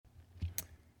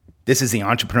This is the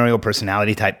Entrepreneurial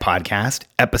Personality Type Podcast,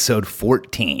 episode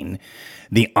 14,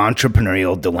 The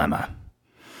Entrepreneurial Dilemma.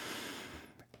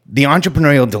 The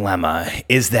entrepreneurial dilemma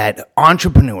is that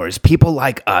entrepreneurs, people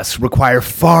like us, require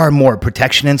far more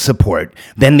protection and support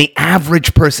than the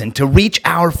average person to reach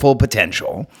our full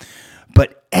potential.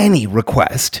 But any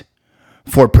request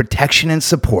for protection and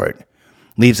support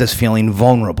leaves us feeling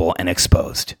vulnerable and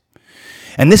exposed.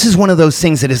 And this is one of those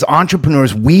things that as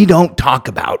entrepreneurs, we don't talk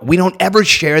about. We don't ever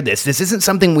share this. This isn't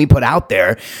something we put out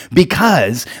there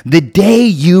because the day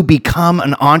you become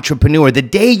an entrepreneur, the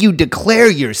day you declare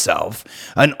yourself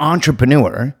an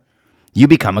entrepreneur, you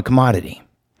become a commodity.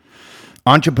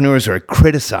 Entrepreneurs are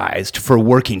criticized for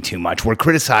working too much. We're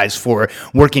criticized for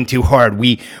working too hard.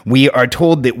 We are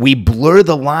told that we blur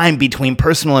the line between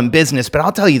personal and business, but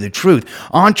I'll tell you the truth.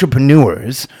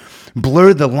 Entrepreneurs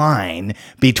blur the line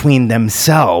between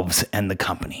themselves and the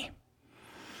company.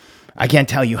 I can't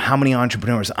tell you how many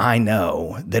entrepreneurs I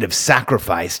know that have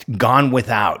sacrificed, gone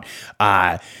without,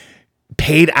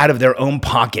 paid out of their own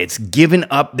pockets, given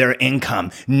up their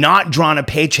income, not drawn a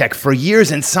paycheck for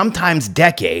years and sometimes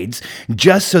decades,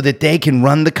 just so that they can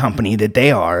run the company that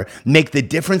they are, make the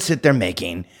difference that they're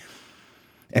making,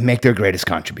 and make their greatest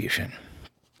contribution.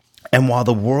 And while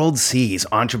the world sees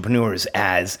entrepreneurs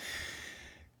as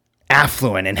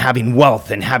affluent and having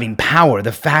wealth and having power,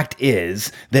 the fact is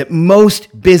that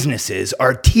most businesses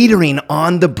are teetering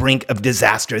on the brink of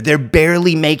disaster. They're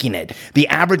barely making it. The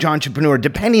average entrepreneur,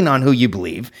 depending on who you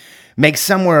believe, makes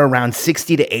somewhere around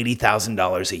 $60,000 to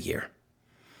 $80,000 a year.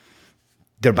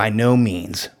 They're by no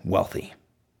means wealthy.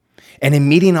 And in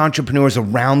meeting entrepreneurs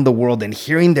around the world and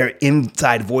hearing their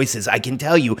inside voices, I can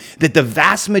tell you that the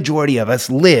vast majority of us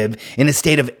live in a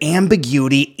state of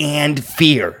ambiguity and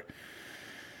fear.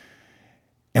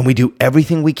 And we do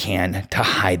everything we can to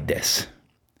hide this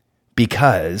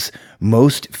because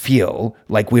most feel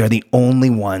like we are the only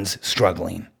ones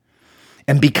struggling.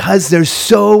 And because there's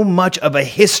so much of a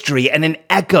history and an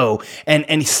echo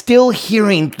and still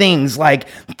hearing things like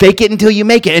fake it until you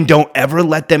make it and don't ever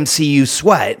let them see you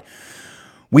sweat,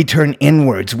 we turn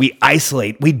inwards, we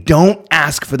isolate, we don't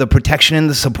ask for the protection and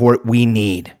the support we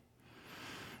need.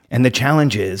 And the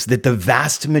challenge is that the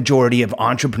vast majority of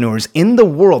entrepreneurs in the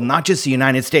world, not just the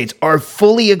United States, are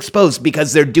fully exposed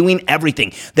because they're doing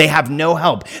everything. They have no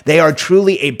help. They are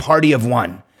truly a party of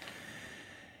one.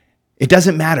 It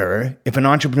doesn't matter if an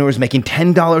entrepreneur is making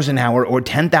 $10 an hour or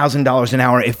 $10,000 an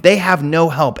hour. If they have no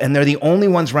help and they're the only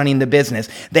ones running the business,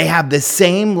 they have the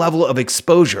same level of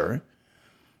exposure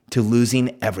to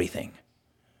losing everything.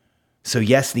 So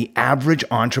yes, the average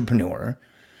entrepreneur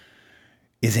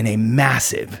is in a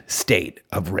massive state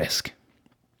of risk.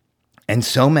 And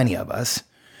so many of us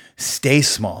stay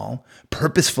small,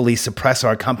 purposefully suppress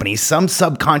our company, some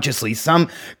subconsciously, some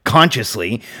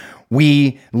consciously.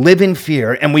 We live in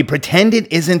fear and we pretend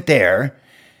it isn't there.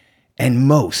 And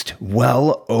most,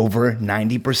 well over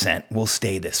 90%, will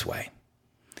stay this way.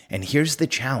 And here's the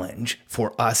challenge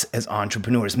for us as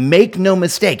entrepreneurs. Make no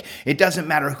mistake, it doesn't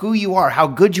matter who you are, how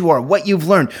good you are, what you've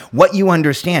learned, what you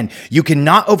understand. You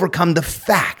cannot overcome the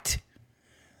fact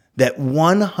that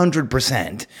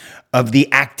 100% of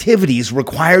the activities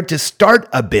required to start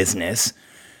a business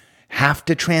have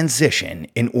to transition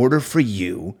in order for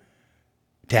you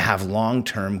to have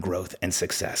long-term growth and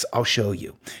success. I'll show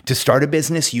you. To start a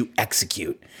business, you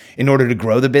execute. In order to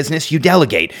grow the business, you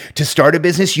delegate. To start a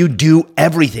business, you do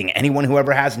everything. Anyone who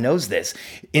ever has knows this.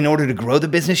 In order to grow the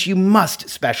business, you must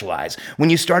specialize. When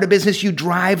you start a business, you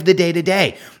drive the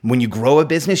day-to-day. When you grow a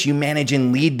business, you manage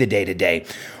and lead the day-to-day.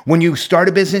 When you start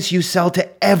a business, you sell to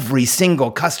every single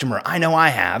customer. I know I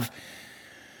have.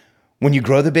 When you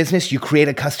grow the business, you create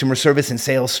a customer service and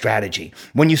sales strategy.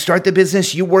 When you start the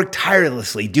business, you work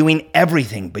tirelessly doing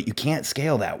everything, but you can't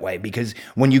scale that way because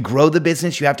when you grow the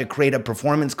business, you have to create a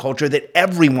performance culture that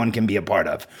everyone can be a part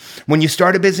of. When you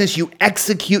start a business, you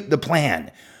execute the plan.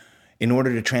 In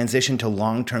order to transition to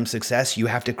long-term success, you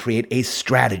have to create a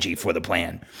strategy for the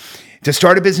plan. To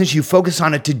start a business, you focus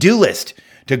on a to-do list.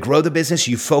 To grow the business,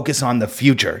 you focus on the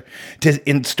future.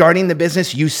 In starting the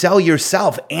business, you sell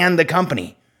yourself and the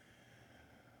company.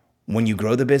 When you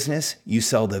grow the business, you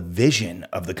sell the vision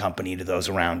of the company to those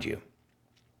around you.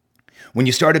 When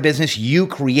you start a business, you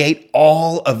create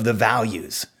all of the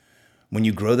values. When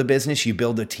you grow the business, you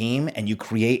build a team and you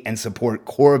create and support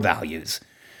core values.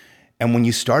 And when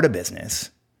you start a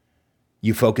business,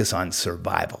 you focus on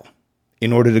survival.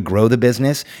 In order to grow the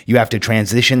business, you have to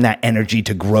transition that energy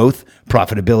to growth,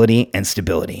 profitability, and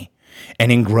stability.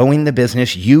 And in growing the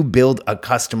business, you build a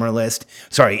customer list.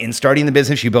 In starting the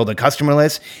business, you build a customer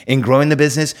list. In growing the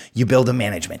business, you build a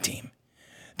management team.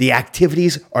 The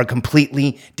activities are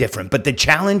completely different. But the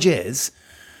challenge is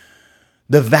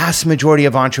the vast majority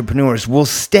of entrepreneurs will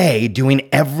stay doing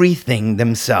everything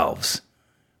themselves.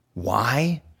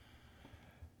 Why?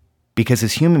 Because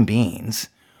as human beings,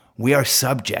 we are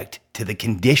subject to the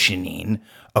conditioning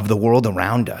of the world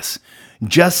around us.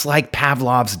 Just like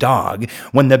Pavlov's dog,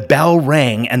 when the bell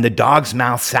rang and the dog's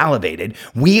mouth salivated,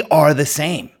 we are the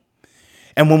same.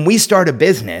 And when we start a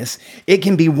business, it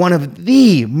can be one of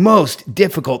the most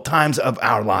difficult times of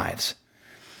our lives.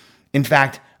 In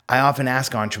fact, I often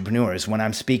ask entrepreneurs when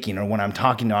I'm speaking or when I'm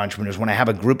talking to entrepreneurs, when I have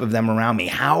a group of them around me,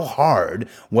 how hard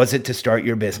was it to start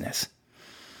your business?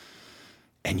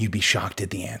 And you'd be shocked at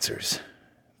the answers.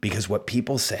 Because what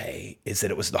people say is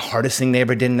that it was the hardest thing they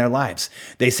ever did in their lives.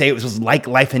 They say it was like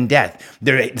life and death.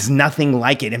 There is nothing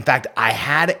like it. In fact, I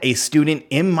had a student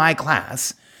in my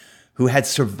class who had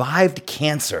survived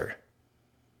cancer.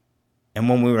 And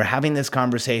when we were having this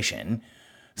conversation,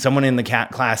 someone in the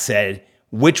class said,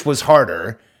 which was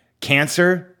harder,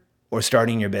 cancer or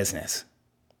starting your business?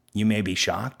 You may be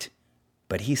shocked,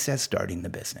 but he says starting the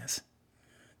business.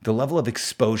 The level of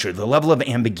exposure, the level of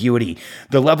ambiguity,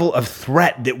 the level of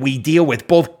threat that we deal with,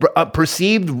 both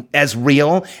perceived as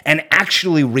real and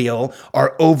actually real,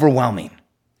 are overwhelming.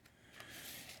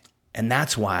 And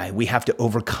that's why we have to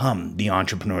overcome the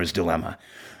entrepreneur's dilemma.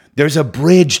 There's a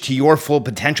bridge to your full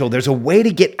potential. There's a way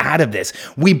to get out of this.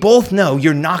 We both know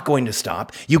you're not going to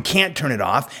stop. You can't turn it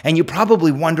off. And you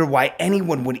probably wonder why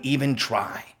anyone would even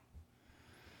try.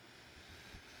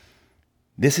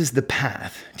 This is the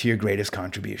path to your greatest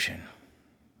contribution.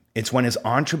 It's when, as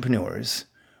entrepreneurs,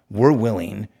 we're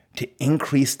willing to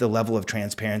increase the level of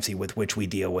transparency with which we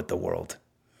deal with the world.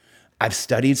 I've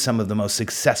studied some of the most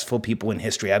successful people in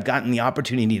history. I've gotten the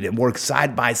opportunity to work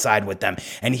side by side with them.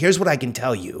 And here's what I can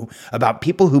tell you about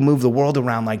people who move the world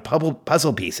around like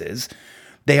puzzle pieces.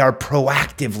 They are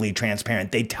proactively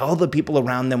transparent. They tell the people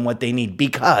around them what they need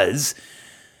because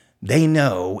they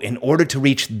know in order to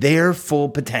reach their full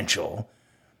potential,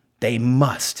 they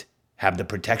must have the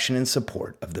protection and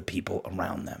support of the people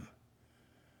around them.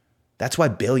 That's why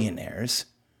billionaires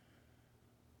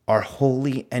are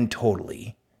wholly and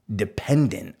totally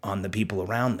dependent on the people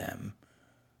around them,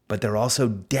 but they're also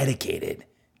dedicated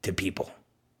to people.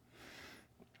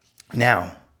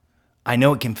 Now, I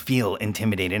know it can feel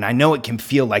intimidating. I know it can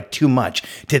feel like too much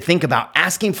to think about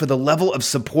asking for the level of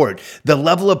support, the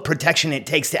level of protection it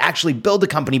takes to actually build a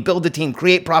company, build a team,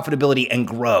 create profitability, and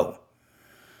grow.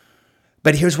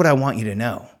 But here's what I want you to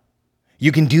know.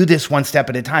 You can do this one step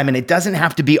at a time, and it doesn't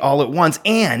have to be all at once,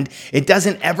 and it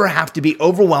doesn't ever have to be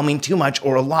overwhelming, too much,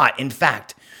 or a lot. In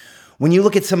fact, when you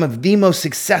look at some of the most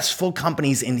successful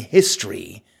companies in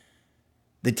history,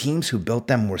 the teams who built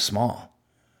them were small.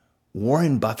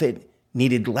 Warren Buffett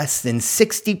needed less than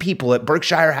 60 people at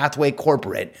Berkshire Hathaway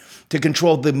Corporate to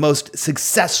control the most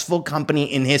successful company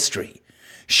in history.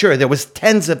 Sure, there was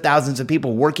tens of thousands of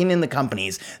people working in the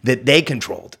companies that they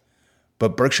controlled,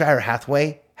 but Berkshire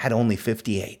Hathaway had only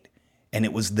 58. And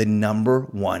it was the number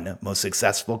one most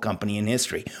successful company in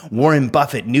history. Warren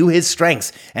Buffett knew his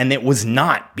strengths, and it was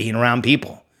not being around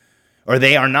people. Or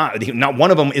they are not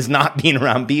one of them is not being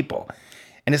around people.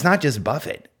 And it's not just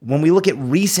Buffett. When we look at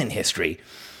recent history,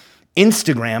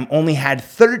 Instagram only had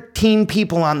 13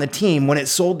 people on the team when it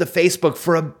sold to Facebook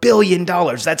for $1 billion.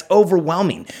 That's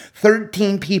overwhelming.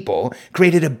 13 people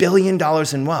created $1 billion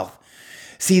in wealth.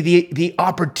 See, the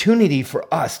opportunity for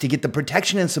us to get the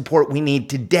protection and support we need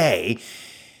today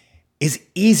is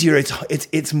easier.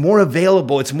 It's more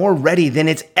available. It's more ready than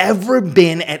it's ever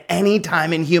been at any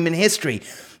time in human history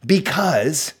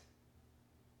because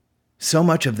so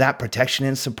much of that protection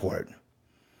and support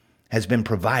has been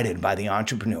provided by the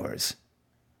entrepreneurs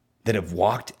that have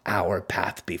walked our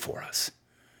path before us.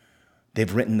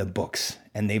 They've written the books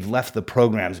and they've left the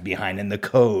programs behind and the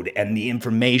code and the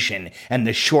information and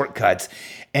the shortcuts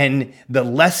and the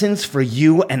lessons for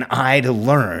you and I to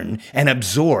learn and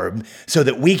absorb so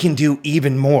that we can do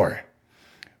even more.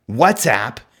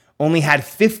 WhatsApp only had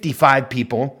 55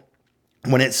 people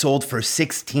when it sold for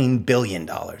 $16 billion.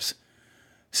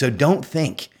 So don't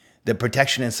think that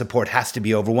protection and support has to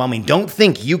be overwhelming. Don't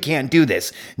think you can't do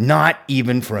this, not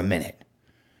even for a minute.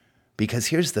 Because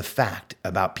here's the fact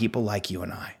about people like you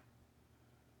and I.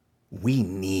 We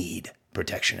need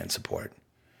protection and support.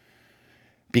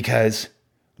 Because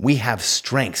we have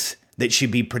strengths that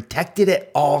should be protected at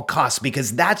all costs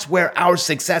because that's where our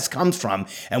success comes from,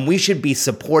 and we should be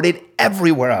supported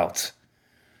everywhere else.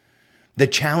 The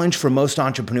challenge for most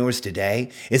entrepreneurs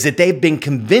today is that they've been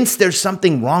convinced there's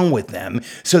something wrong with them,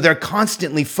 so they're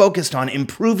constantly focused on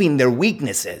improving their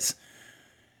weaknesses.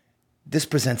 this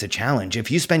presents a challenge.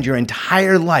 If you spend your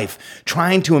entire life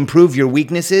trying to improve your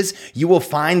weaknesses, you will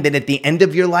find that at the end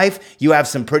of your life, you have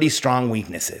some pretty strong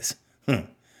weaknesses.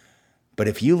 But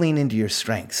if you lean into your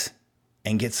strengths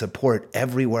and get support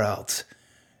everywhere else,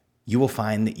 you will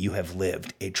find that you have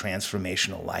lived a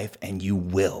transformational life, and you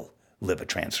will live a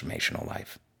transformational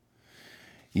life.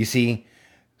 You see,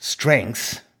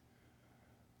 strengths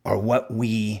are what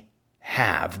we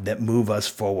have that move us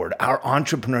forward. Our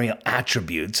entrepreneurial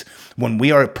attributes, when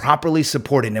we are properly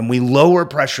supported and we lower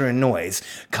pressure and noise,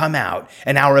 come out,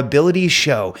 and our abilities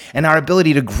show, and our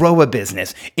ability to grow a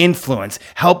business, influence,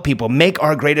 help people, make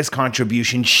our greatest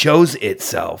contribution shows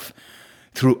itself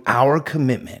through our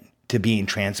commitment to being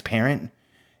transparent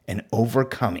and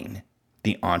overcoming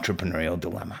the entrepreneurial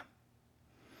dilemma.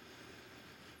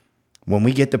 When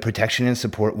we get the protection and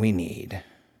support we need,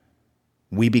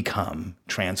 we become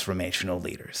transformational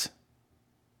leaders.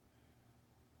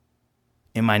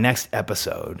 In my next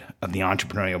episode of the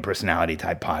Entrepreneurial Personality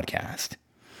Type podcast,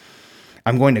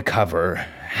 I'm going to cover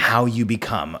how you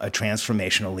become a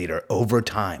transformational leader over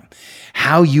time,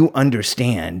 how you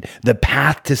understand the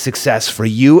path to success for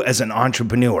you as an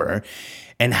entrepreneur,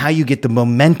 and how you get the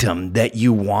momentum that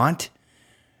you want,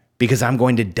 because I'm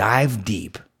going to dive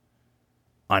deep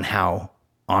on how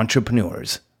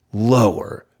entrepreneurs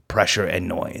lower pressure and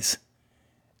noise.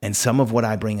 And some of what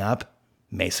I bring up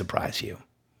may surprise you.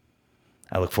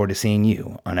 I look forward to seeing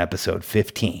you on episode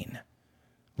 15,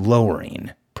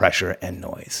 Lowering Pressure and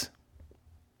Noise.